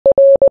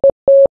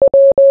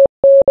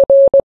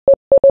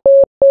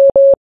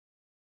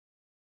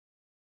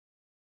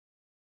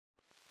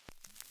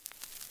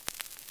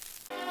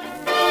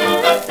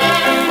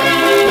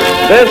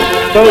This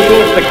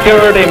Social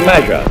Security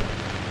measure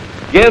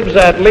gives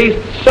at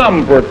least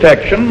some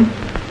protection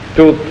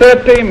to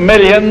 30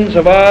 million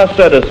of our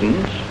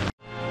citizens.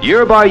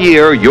 Year by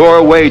year,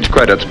 your wage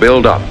credits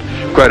build up.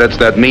 Credits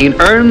that mean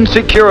earned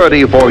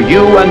security for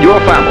you and your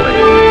family.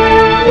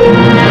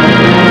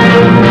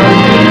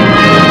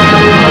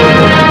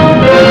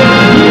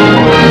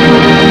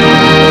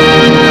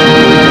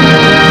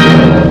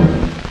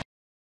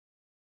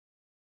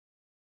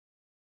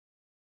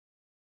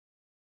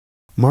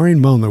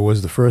 Maurine Mulliner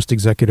was the first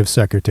executive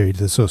secretary to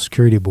the Social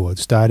Security Board,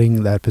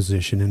 starting that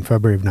position in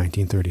February of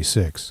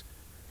 1936.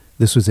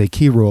 This was a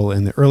key role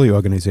in the early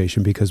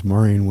organization because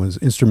Maurine was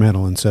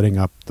instrumental in setting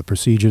up the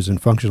procedures and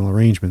functional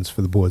arrangements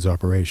for the board's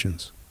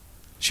operations.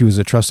 She was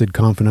a trusted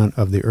confidant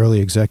of the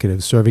early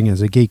executives, serving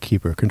as a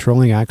gatekeeper,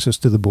 controlling access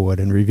to the board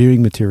and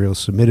reviewing materials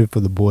submitted for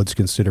the board's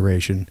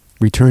consideration,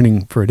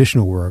 returning for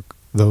additional work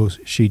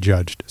those she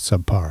judged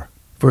subpar.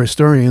 For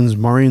historians,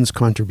 Maurine's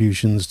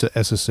contributions to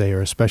SSA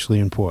are especially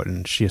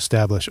important. She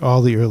established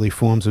all the early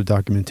forms of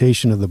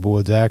documentation of the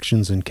board's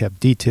actions and kept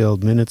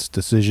detailed minutes,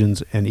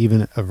 decisions, and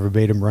even a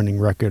verbatim running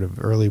record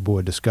of early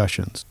board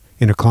discussions.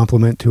 In a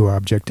compliment to her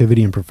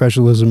objectivity and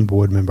professionalism,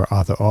 board member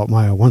Arthur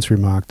Altmeyer once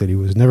remarked that he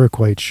was never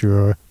quite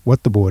sure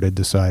what the board had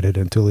decided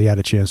until he had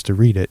a chance to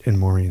read it in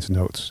Maurine's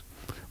notes.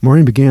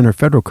 Maurine began her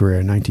federal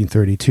career in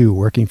 1932,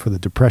 working for the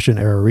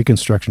Depression-era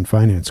Reconstruction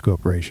Finance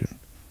Corporation.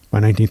 By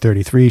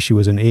 1933, she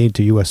was an aide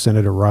to U.S.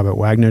 Senator Robert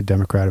Wagner,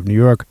 Democrat of New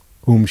York,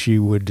 whom she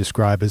would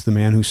describe as the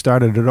man who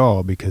started it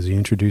all because he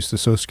introduced the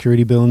Social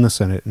Security bill in the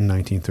Senate in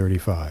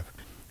 1935.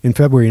 In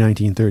February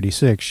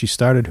 1936, she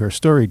started her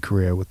storied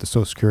career with the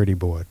Social Security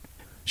Board.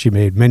 She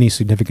made many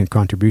significant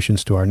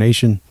contributions to our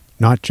nation,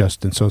 not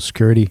just in Social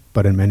Security,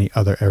 but in many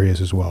other areas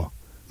as well.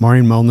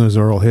 Maurine Mulliner's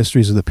oral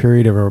histories of the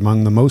period are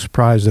among the most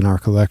prized in our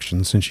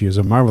collection, since she is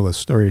a marvelous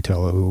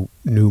storyteller who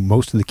knew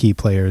most of the key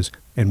players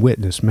and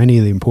witnessed many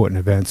of the important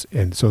events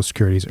in Social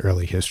Security's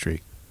early history.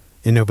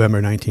 In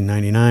November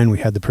 1999, we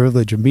had the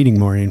privilege of meeting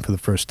Maurine for the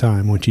first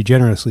time when she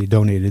generously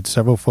donated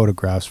several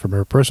photographs from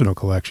her personal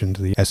collection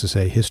to the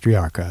SSA History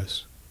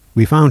Archives.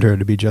 We found her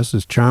to be just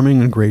as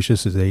charming and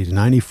gracious at age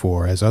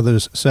 94 as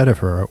others said of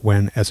her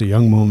when, as a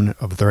young woman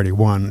of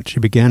 31, she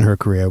began her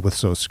career with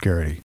Social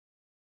Security.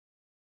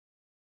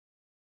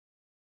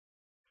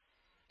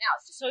 Now,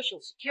 as to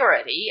Social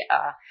Security,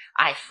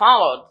 I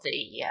followed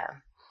the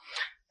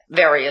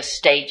various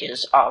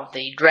stages of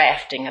the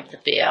drafting of the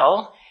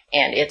bill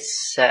and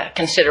its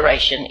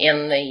consideration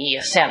in the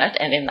Senate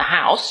and in the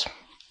House. I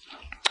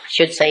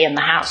should say in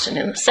the House and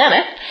in the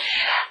Senate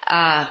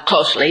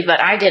closely, but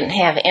I didn't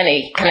have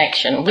any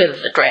connection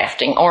with the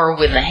drafting or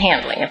with the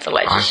handling of the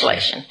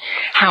legislation.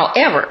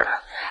 However,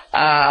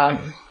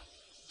 at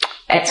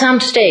some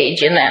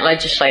stage in that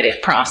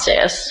legislative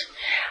process,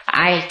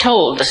 I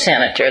told the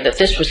senator that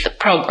this was the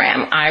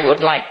program I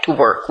would like to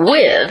work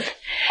with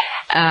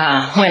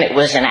when it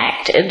was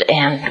enacted,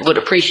 and would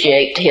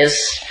appreciate his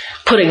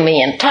putting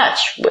me in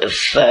touch with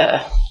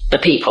the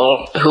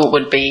people who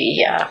would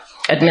be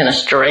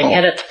administering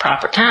it at the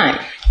proper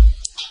time.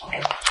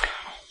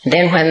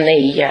 Then when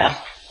the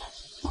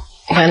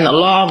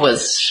law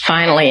was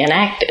finally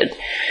enacted,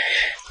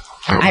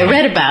 I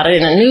read about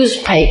it in a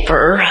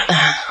newspaper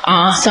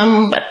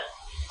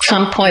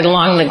some point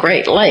along the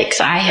Great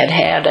Lakes. I had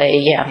had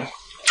a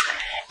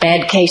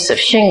bad case of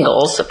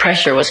shingles. The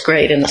pressure was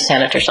great in the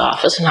senator's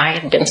office, and I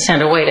had been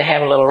sent away to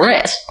have a little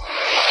rest.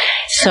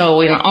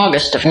 So in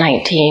August of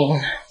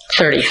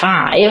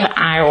 1935,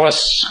 I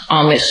was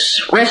on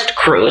this rest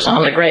cruise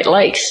on the Great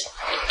Lakes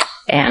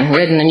and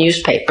read in the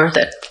newspaper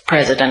that the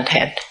president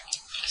had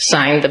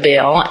signed the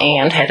bill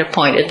and had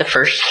appointed the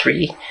first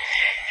 3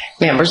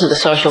 members of the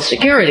Social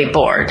Security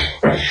Board.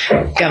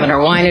 Governor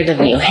Wynant of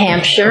New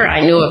Hampshire,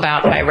 I knew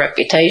about by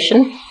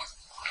reputation.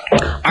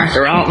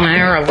 Arthur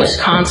Altmeyer of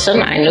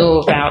Wisconsin, I knew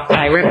about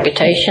by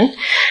reputation.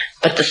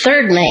 But the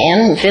third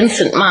man,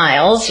 Vincent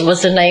Miles,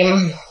 was a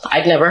name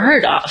I'd never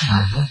heard of.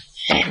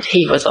 And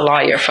he was a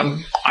lawyer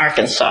from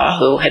Arkansas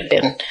who had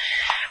been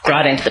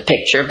brought into the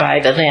picture by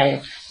the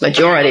then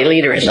majority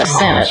leader in the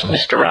Senate,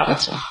 Mr.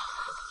 Robinson.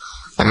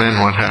 And then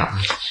what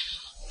happened?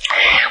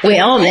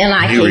 Well, then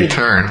You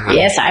returned.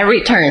 Yes, I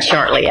returned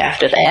shortly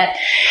after that.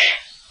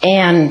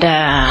 And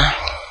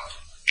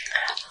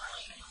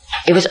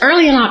it was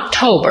early in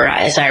October,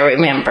 as I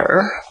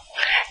remember,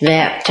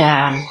 that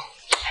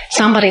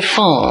somebody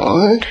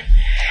phoned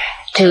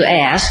to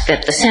ask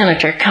that the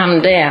senator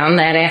come down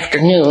that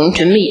afternoon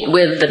to meet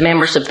with the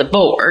members of the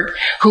board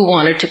who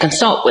wanted to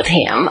consult with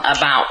him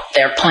about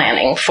their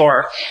planning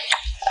for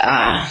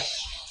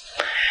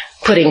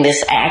putting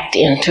this act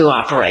into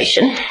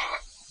operation.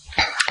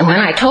 And when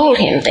I told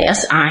him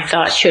this, I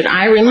thought, should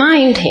I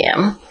remind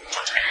him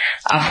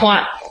of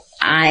what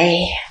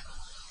I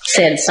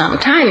said some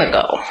time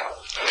ago?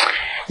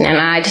 And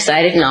I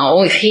decided,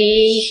 no, if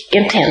he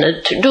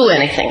intended to do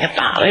anything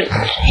about it,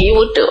 he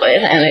would do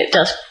it, and it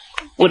just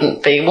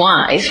wouldn't be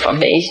wise for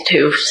me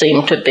to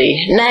seem to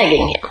be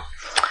nagging him.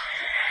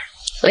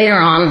 Later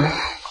on,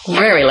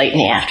 very late in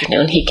the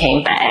afternoon, he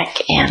came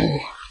back and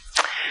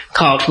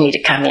called for me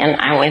to come in.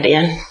 I went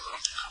in,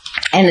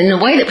 and in a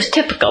way that was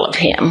typical of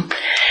him,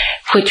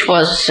 which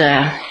was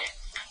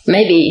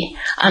maybe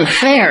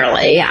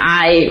unfairly,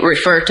 I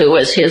refer to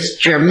as his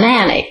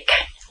Germanic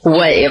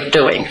way of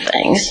doing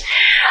things.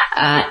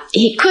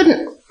 He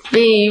couldn't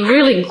be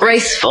really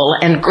graceful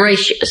and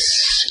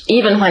gracious,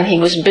 even when he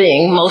was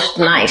being most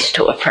nice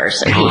to a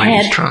person.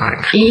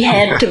 He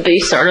had to be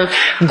sort of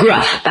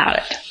gruff about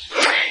it.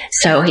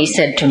 So he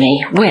said to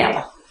me,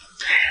 "Well,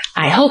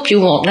 I hope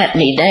you won't let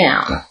me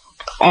down.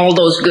 All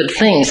those good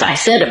things I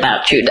said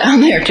about you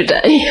down there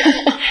today."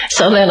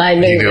 So then I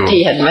knew that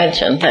he had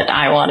mentioned that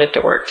I wanted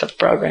to work for the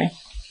program.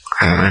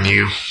 And then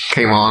you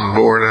came on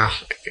board,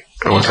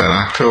 was that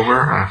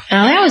October?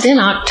 Now, that was in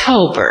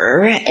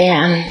October,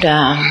 and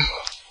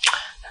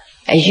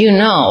as you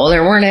know,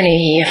 there weren't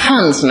any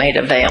funds made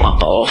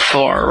available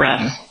for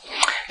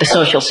the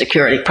Social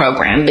Security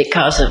program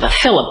because of a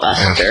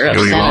filibuster of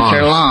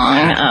Senator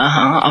Long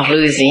of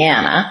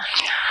Louisiana.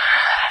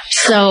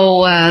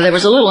 So there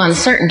was a little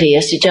uncertainty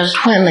as to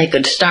just when they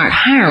could start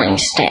hiring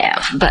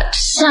staff, but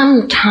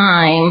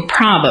sometime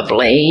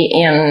probably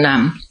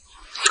in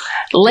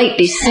late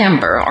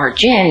December or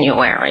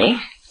January,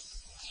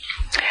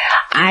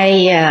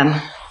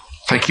 I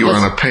think you were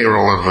on the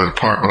payroll of the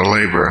Department of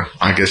Labor,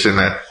 I guess, in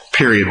that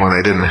period when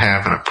they didn't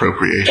have an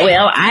appropriation.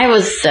 Well, I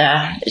was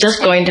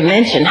just going to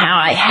mention how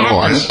I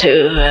happened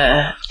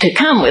to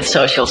come with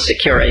Social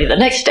Security, the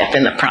next step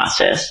in the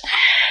process,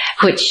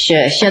 which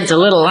sheds a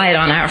little light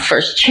on our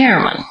first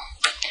chairman.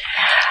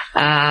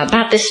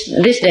 About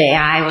this day,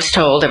 I was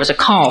told there was a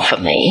call for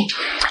me.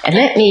 And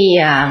let me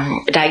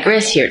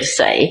digress here to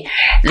say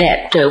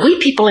that we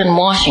people in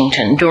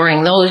Washington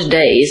during those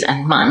days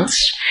and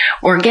months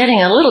were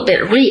getting a little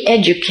bit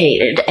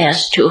re-educated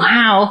as to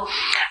how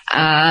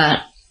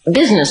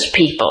business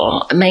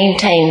people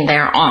maintained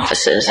their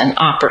offices and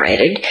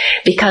operated,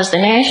 because the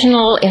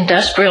National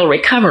Industrial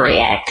Recovery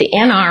Act, the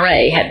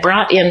NRA, had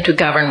brought into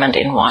government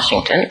in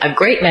Washington a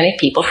great many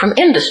people from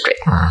industry.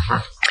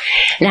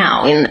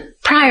 Now, in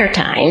prior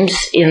times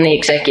in the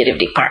executive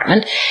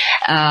department,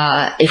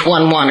 if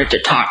one wanted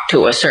to talk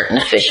to a certain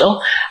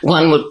official,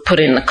 one would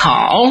put in the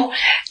call,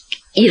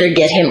 either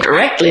get him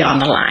directly on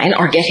the line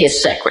or get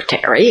his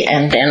secretary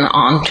and then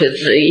on to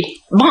the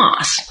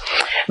boss.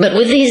 But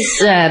with these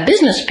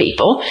business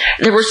people,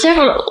 there were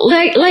several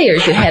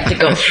layers you had to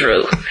go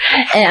through.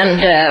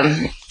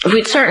 And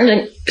we'd sort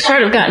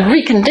of gotten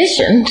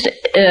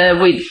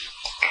reconditioned. We'd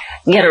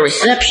get a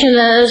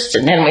receptionist,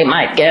 and then we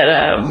might get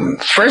a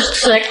first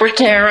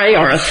secretary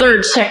or a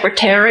third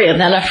secretary,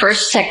 and then a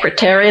first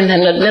secretary, and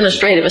then an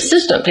administrative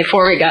assistant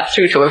before we got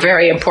through to a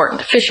very important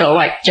official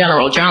like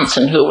General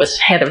Johnson, who was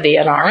head of the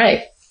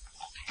NRA.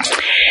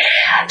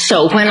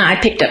 So when I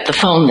picked up the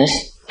phone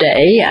this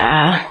day,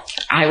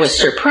 I was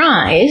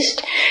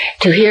surprised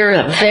to hear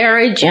a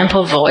very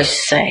gentle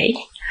voice say,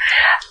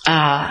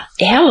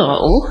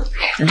 "Hello,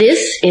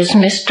 this is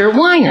Mr.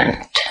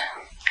 Winant."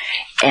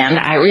 And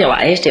I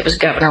realized it was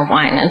Governor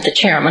Winant, the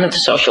chairman of the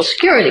Social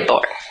Security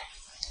Board.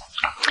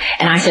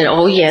 And I said,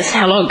 "Oh, yes,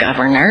 hello,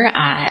 Governor.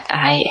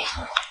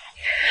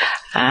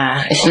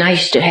 It's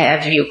nice to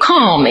have you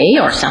call me,"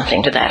 or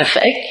something to that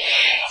effect.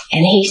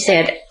 And he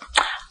said,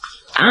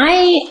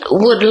 "I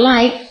would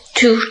like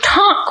to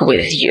talk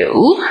with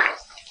you."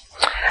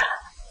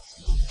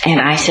 And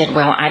I said,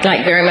 "Well, I'd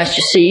like very much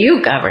to see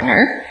you,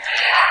 Governor.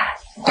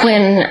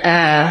 When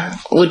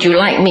would you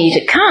like me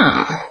to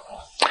come?"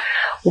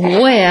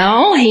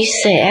 "Well," he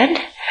said,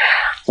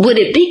 "would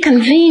it be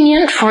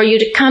convenient for you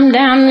to come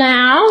down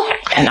now?"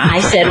 And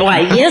I said, "Why,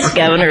 yes,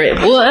 Governor, it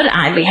would.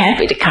 I'd be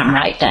happy to come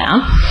right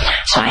down."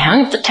 So I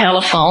hung up the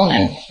telephone,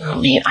 and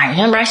I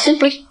remember I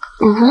simply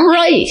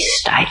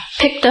raced. I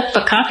picked up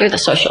a copy of the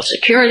Social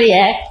Security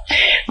Act,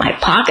 my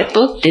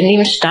pocketbook, didn't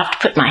even stop to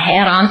put my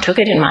hat on, took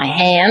it in my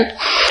hand,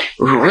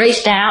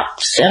 raced out,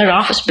 Senate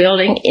office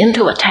building,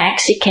 into a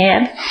taxi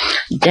cab,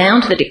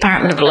 down to the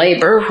Department of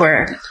Labor,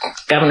 where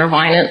Governor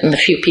Winant and the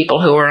few people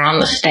who were on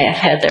the staff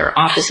had their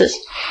offices,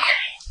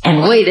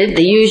 and waited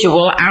the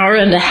usual hour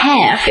and a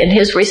half in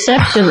his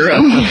reception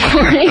room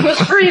before he was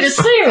free to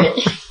see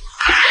me.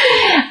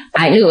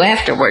 I knew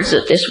afterwards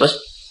that this was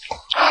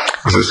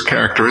this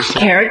characteristic?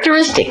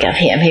 Characteristic of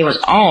him. He was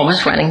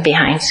always running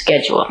behind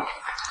schedule.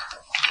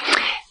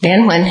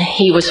 Then when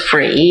he was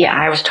free,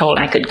 I was told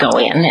I could go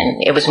in,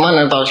 and it was one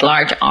of those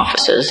large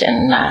offices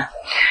in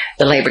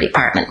the Labor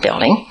Department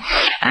building.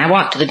 I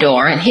walked to the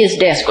door, and his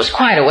desk was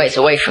quite a ways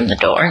away from the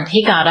door, and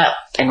he got up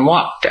and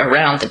walked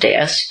around the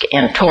desk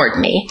and toward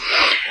me.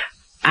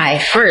 I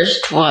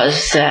first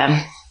was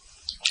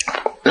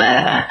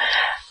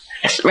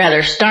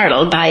rather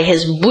startled by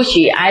his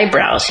bushy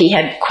eyebrows. He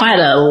had quite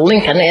a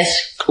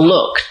Lincoln-esque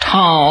look,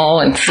 tall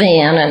and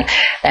thin, and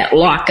that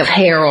lock of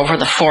hair over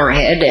the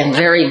forehead and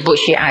very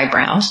bushy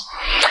eyebrows.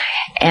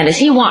 And as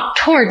he walked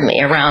toward me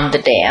around the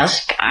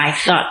desk, I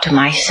thought to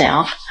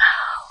myself,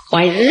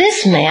 why,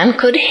 this man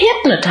could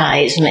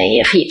hypnotize me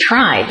if he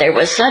tried. There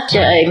was such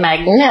a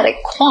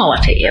magnetic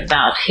quality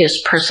about his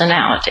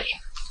personality.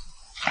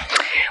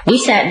 We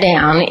sat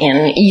down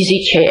in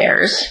easy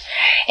chairs,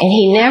 and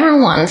he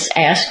never once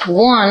asked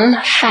one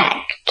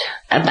fact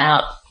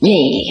about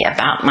me,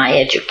 about my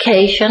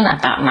education,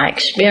 about my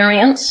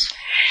experience.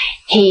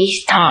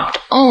 He talked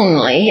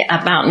only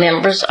about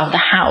members of the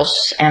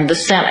House and the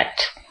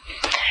Senate.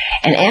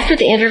 And after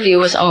the interview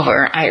was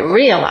over, I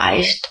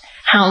realized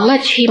how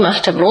much he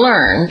must have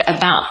learned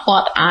about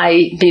what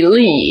I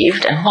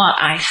believed and what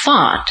I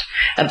thought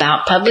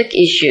about public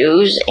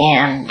issues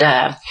and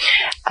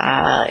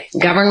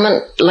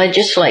government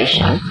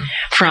legislation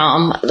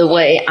from the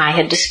way I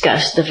had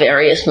discussed the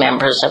various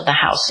members of the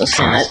House and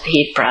Senate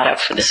he'd brought up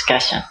for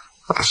discussion.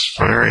 That's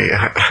a very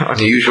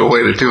unusual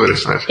way to do it,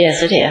 isn't it?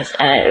 Yes, it is.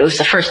 It was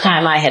the first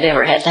time I had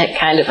ever had that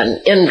kind of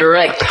an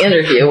indirect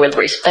interview with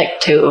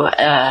respect to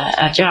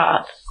a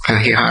job. And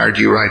he hired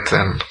you right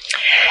then?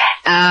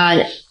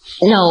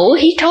 No,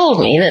 he told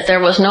me that there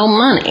was no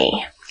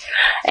money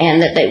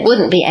and that they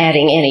wouldn't be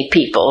adding any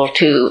people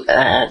to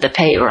the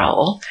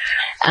payroll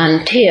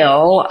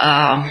until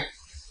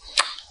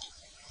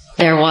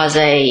there was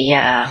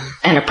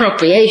an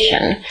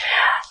appropriation.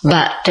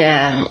 But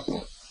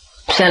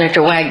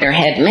Senator Wagner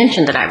had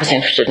mentioned that I was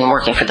interested in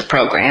working for the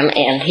program,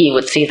 and he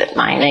would see that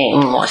my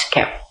name was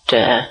kept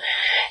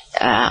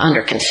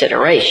under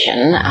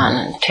consideration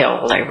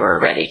until they were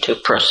ready to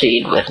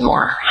proceed with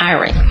more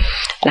hiring.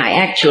 And I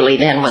actually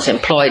then was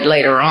employed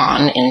later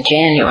on in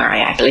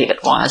January, I believe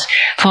it was,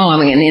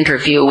 following an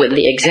interview with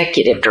the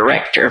executive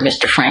director,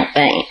 Mr. Frank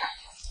Bain.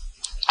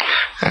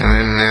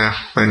 And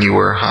then you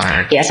were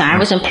hired? Yes, I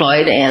was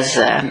employed as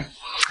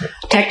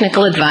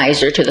technical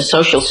advisor to the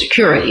Social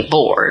Security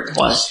Board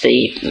was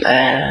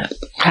the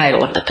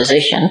title of the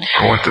position.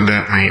 What did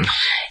that mean?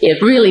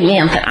 It really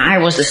meant that I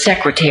was the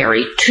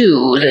secretary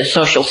to the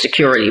Social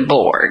Security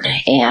Board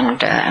and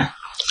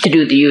to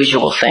do the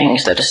usual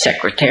things that a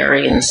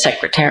secretary in the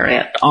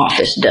Secretariat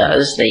office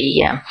does,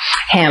 the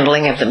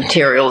handling of the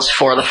materials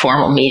for the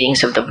formal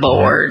meetings of the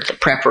board, the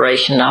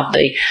preparation of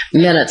the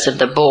minutes of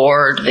the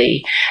board,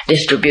 the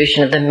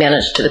distribution of the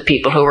minutes to the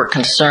people who were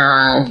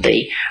concerned,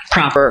 the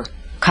proper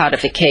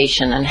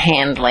codification and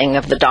handling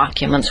of the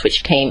documents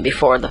which came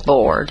before the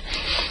board.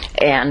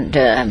 And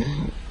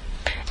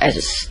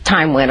as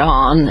time went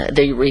on,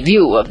 the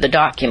review of the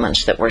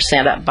documents that were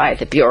sent up by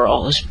the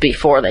bureaus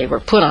before they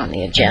were put on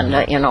the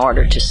agenda in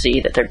order to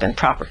see that there had been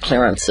proper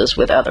clearances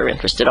with other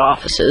interested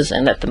offices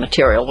and that the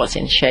material was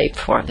in shape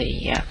for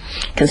the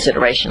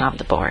consideration of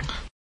the board.